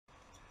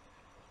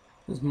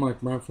This is Mike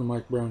Brown from the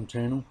Mike Brown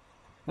channel.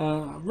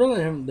 I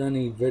really haven't done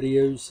any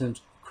videos since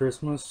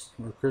Christmas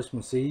or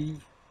Christmas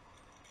Eve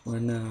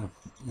when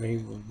we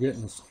were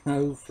getting the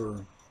snow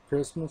for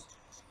Christmas.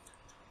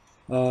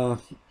 Uh,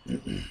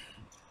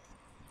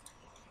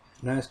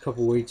 Last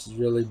couple weeks has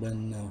really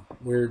been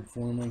weird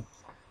for me.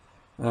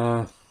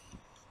 Uh,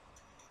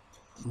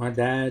 my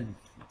dad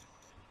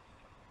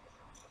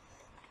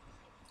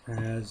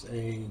has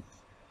a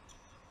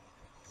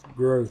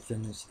growth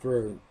in his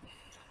throat,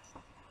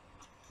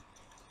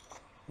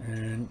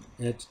 and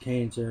it's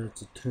cancer.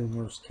 It's a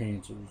tumorous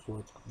cancer is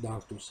what the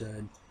doctor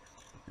said,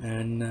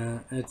 and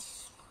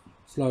it's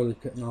slowly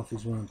cutting off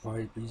his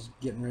windpipe. He's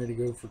getting ready to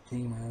go for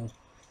chemo.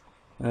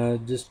 They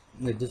just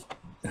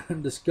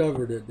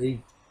discovered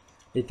it.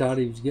 He thought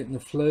he was getting the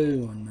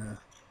flu, and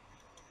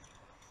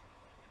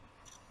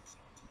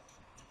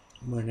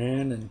went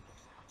in, and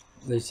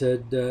they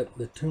said that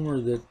the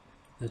tumor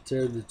that's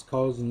there that's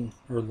causing,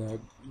 or the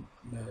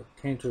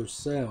cancerous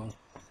cell,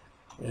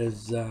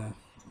 is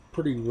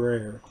pretty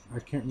rare. I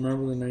can't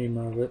remember the name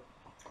of it,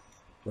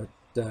 but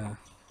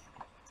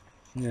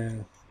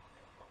yeah,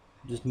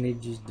 just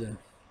need you to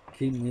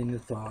keep me in your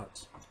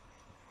thoughts.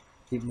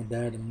 Keep my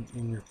dad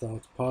in your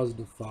thoughts,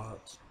 positive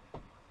thoughts.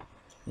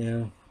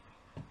 Yeah,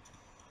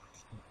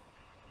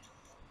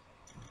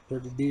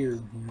 pretty dear.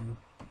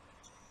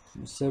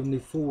 I'm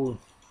 74.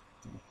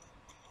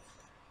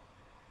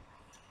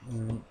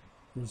 I'm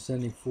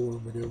 74,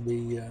 but it'll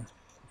be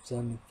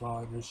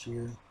 75 this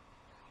year.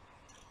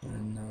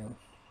 And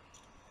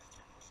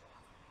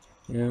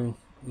a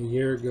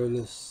year ago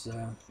this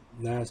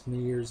last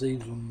New Year's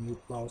Eve when we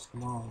lost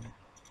Mom,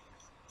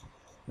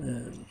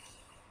 and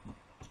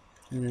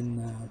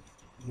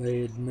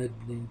they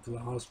admitted him to the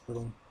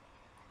hospital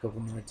a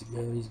couple nights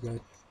ago. He's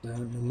got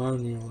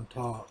pneumonia on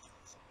top,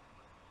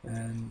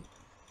 and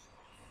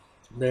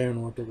they don't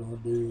know what they're going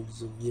to do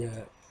as of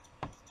yet.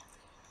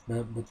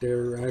 But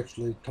they're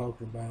actually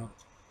talking about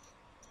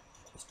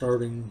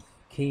starting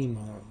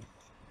chemo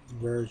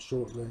very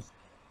shortly.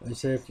 They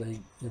say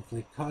if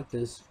they caught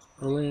this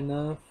early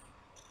enough,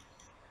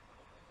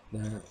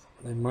 that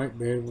they might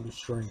be able to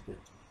shrink it,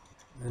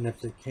 and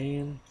if they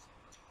can,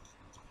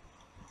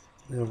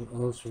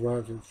 they'll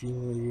survive for a few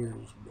more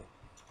years.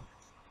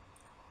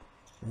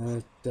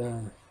 But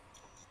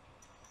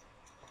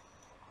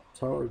it's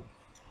hard.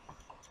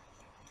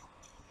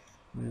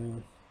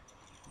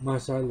 My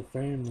side of the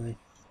family,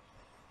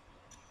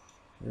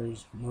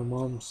 there's my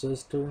mom's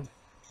sister,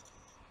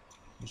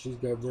 and she's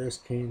got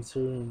breast cancer,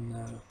 and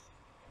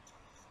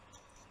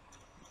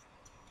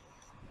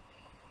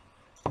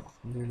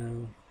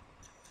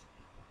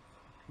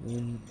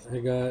and I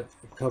got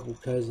a couple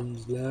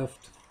cousins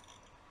left,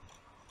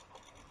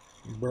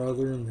 my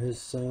brother and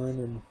his son,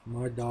 and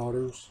my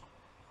daughters,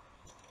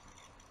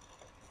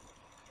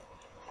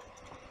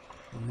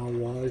 and my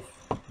wife.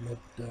 But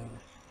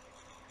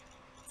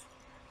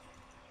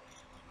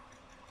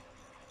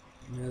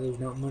there's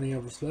not many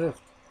of us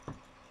left.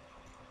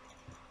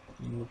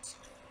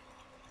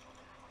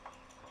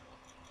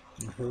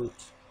 It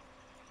hurts.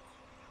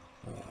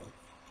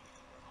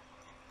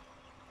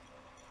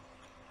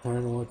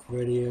 Trying to watch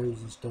videos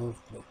and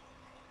stuff, but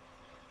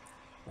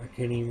I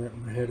can't even wrap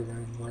my head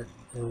around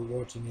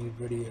watching any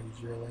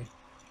videos, really.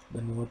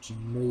 Been watching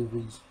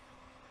movies.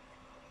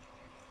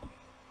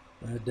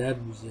 My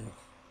dad was a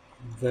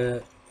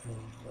vet of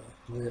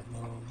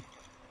Vietnam.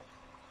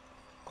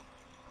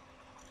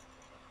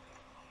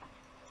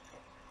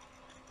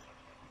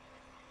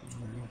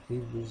 He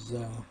was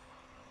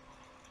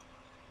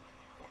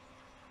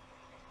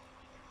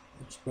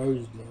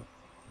exposed to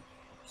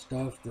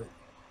stuff that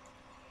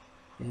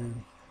you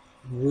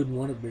wouldn't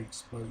want to be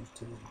exposed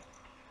to.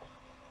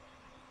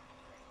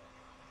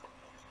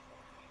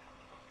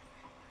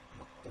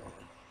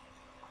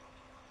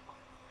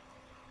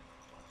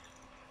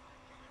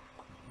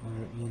 I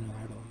don't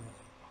know.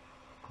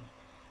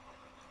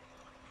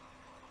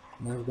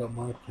 And I've got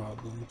my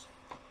problems.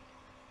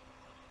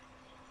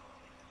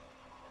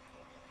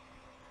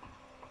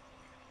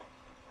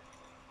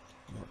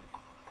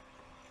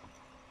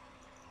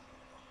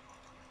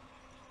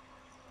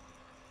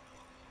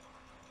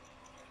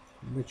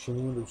 It makes you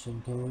wonder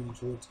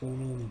sometimes what's going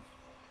on.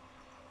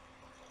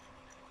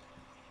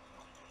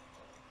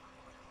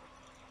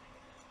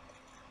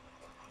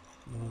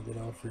 I'll get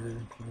off here.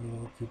 I don't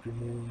want to keep you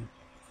more than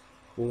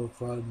 4 or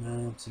 5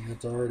 minutes, and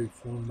it's already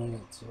 4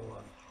 minutes. So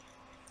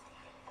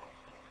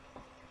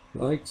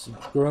like,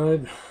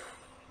 subscribe,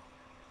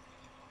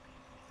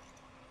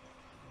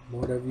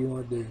 whatever you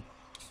want to do.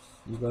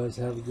 You guys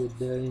have a good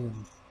day,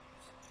 and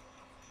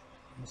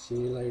I'll see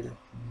you later.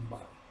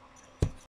 Bye.